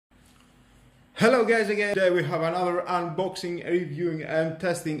Hello guys again. Today we have another unboxing, reviewing and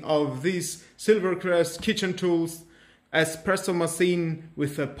testing of this Silvercrest Kitchen Tools espresso machine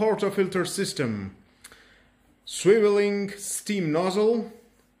with a portafilter system. Swiveling steam nozzle,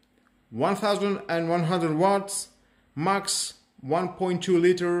 1100 watts, max 1.2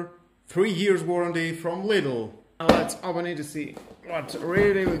 liter, 3 years warranty from Lidl. Now let's open it to see what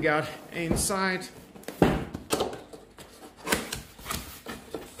really we got inside.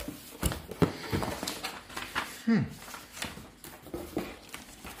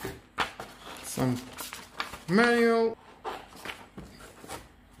 Some manual.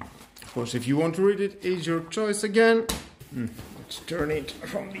 Of course, if you want to read it, it's your choice again. Let's turn it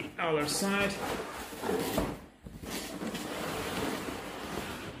from the other side.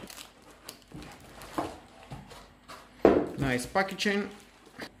 Nice packaging.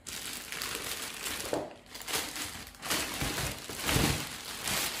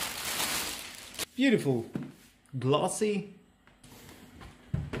 Beautiful, glossy.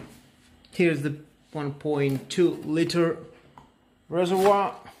 Here's the 1.2 liter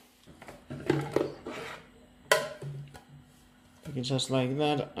reservoir. Just like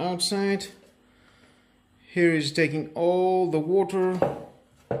that outside. Here is taking all the water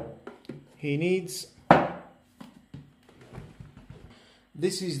he needs.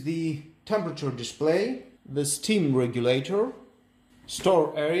 This is the temperature display, the steam regulator,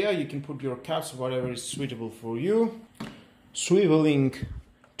 store area, you can put your cups, whatever is suitable for you. Swiveling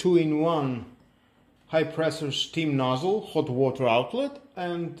 2-in-1 high pressure steam nozzle, hot water outlet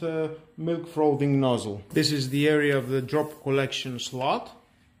and milk frothing nozzle. This is the area of the drop collection slot.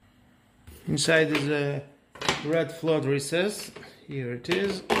 Inside is a red float recess. Here it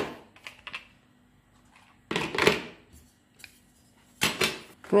is.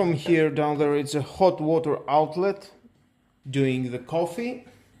 From here down there it's a hot water outlet doing the coffee.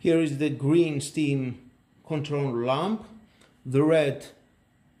 Here is the green steam control lamp, the red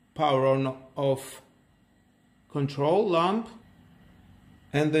power on off control lamp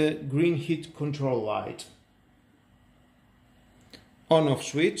and the green heat control light. On off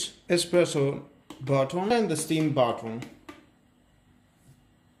switch, espresso button and the steam button.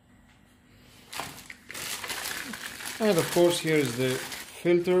 And of course here is the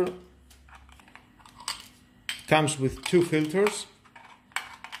filter. Comes with 2 filters.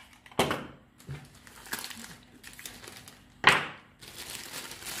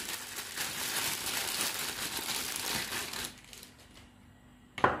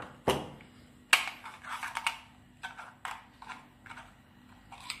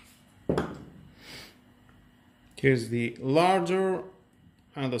 Here's the larger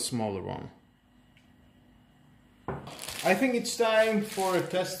and the smaller one. I think it's time for a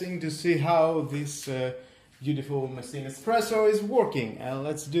testing to see how this beautiful machine espresso is working, and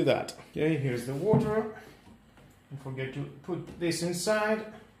let's do that. Okay, here's the water. Don't forget to put this inside.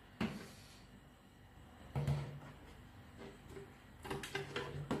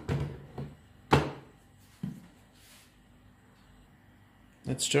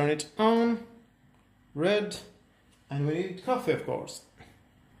 Let's turn it on. Red. And we need coffee, of course.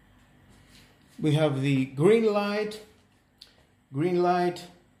 We have the green light. Green light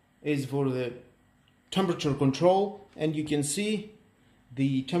is for the temperature control, and you can see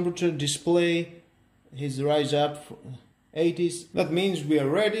the temperature display is rise up 80s. That means we are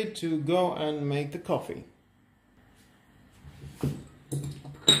ready to go and make the coffee.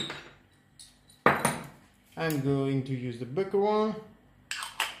 I'm going to use the bigger one.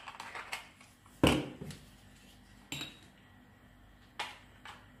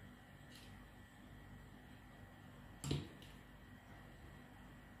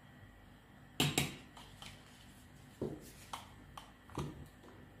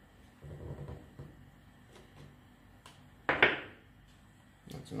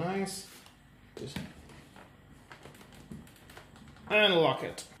 That's nice. Just unlock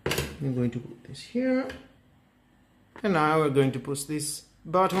it. I'm going to put this here. And now we're going to push this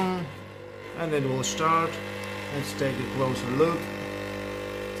button and it will start. Let's take a closer look.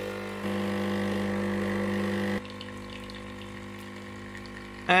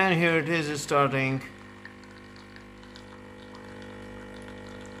 And here it is starting.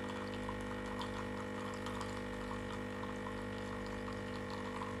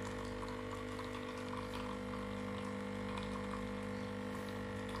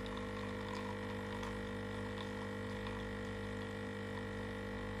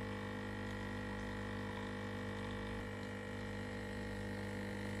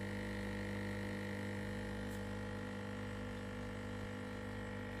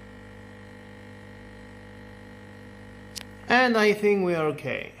 And I think we are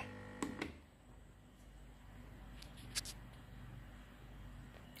okay.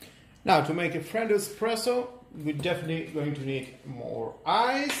 Now, to make a Freddo espresso, we're definitely going to need more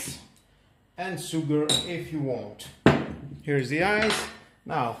ice and sugar if you want. Here's the ice.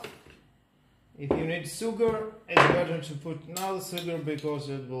 Now, if you need sugar, it's better to put now sugar because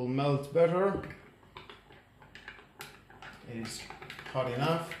it will melt better. It is hot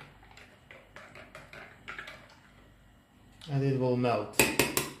enough. And it will melt.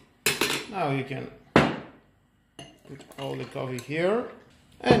 Now you can put all the coffee here.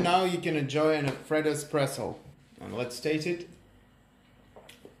 And now you can enjoy a Freddo espresso. And let's taste it.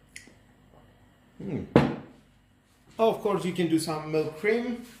 Of course, you can do some milk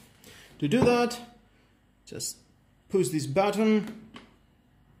cream. To do that, just push this button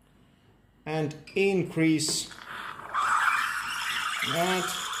and increase that.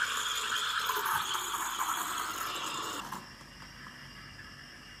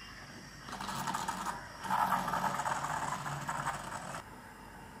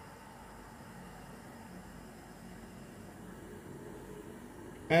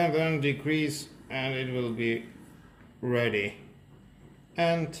 And then decrease, and it will be ready.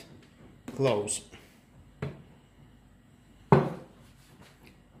 And close.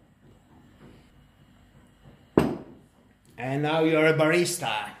 And now you're a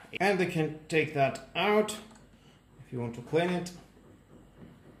barista. And they can take that out if you want to clean it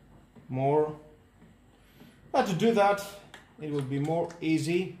more. But to do that, it will be more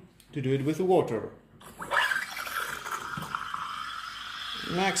easy to do it with water.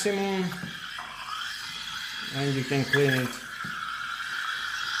 Maximum, and you can clean it.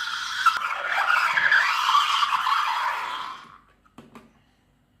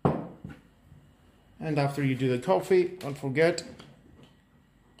 And after you do the coffee, don't forget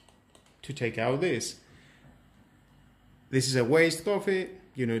to take out this. This is a waste coffee,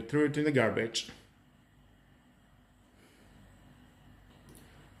 you need to throw it in the garbage.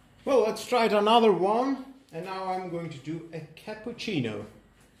 Well, let's try it another one. And now I'm going to do a cappuccino.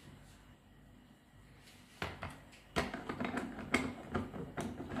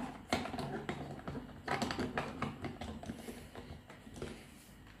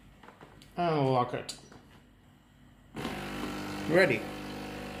 Unlock it. Ready.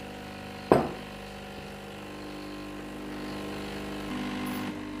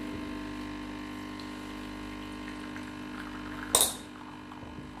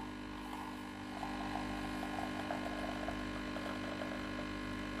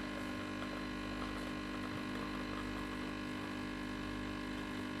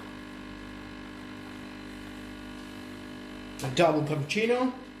 A double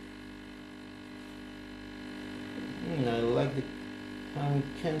cappuccino. I like how it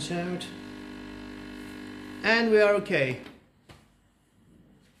comes out. And we are okay.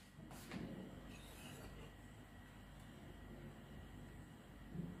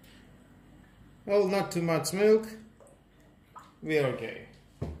 Well, not too much milk. We are okay.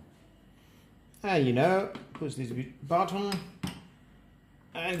 And you know, push this button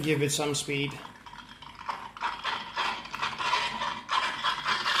and give it some speed.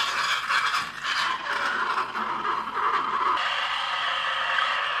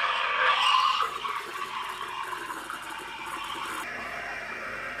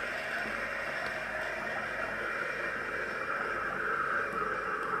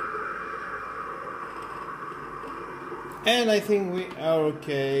 And I think we are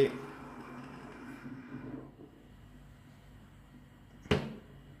okay.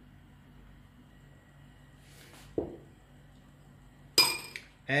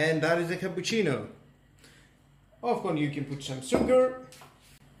 And that is a cappuccino. Of course, you can put some sugar.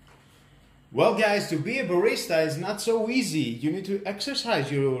 Well guys, to be a barista is not so easy. You need to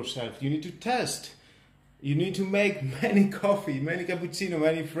exercise yourself. You need to test. You need to make many coffee, many cappuccino,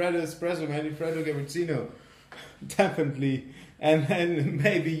 many Freddo espresso, many Freddo cappuccino. Definitely. And then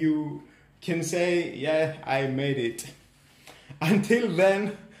maybe you can say, yeah, I made it. Until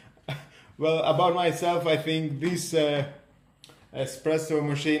then, well, about myself, I think this espresso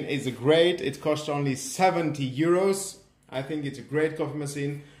machine is great. It costs only 70 euros. I think it's a great coffee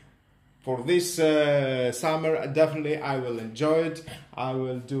machine. For this summer, definitely I will enjoy it. I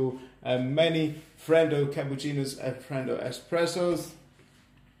will do many Freddo cappuccinos and Freddo espressos.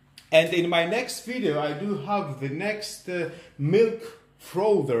 And in my next video, I do have the next milk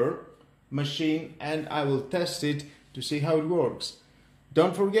frother machine, and I will test it to see how it works.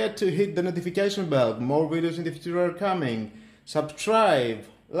 Don't forget to hit the notification bell. More videos in the future are coming. Subscribe,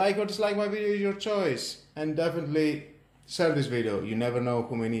 like or dislike my video is your choice. And definitely share this video. You never know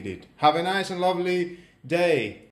who may need it. Have a nice and lovely day.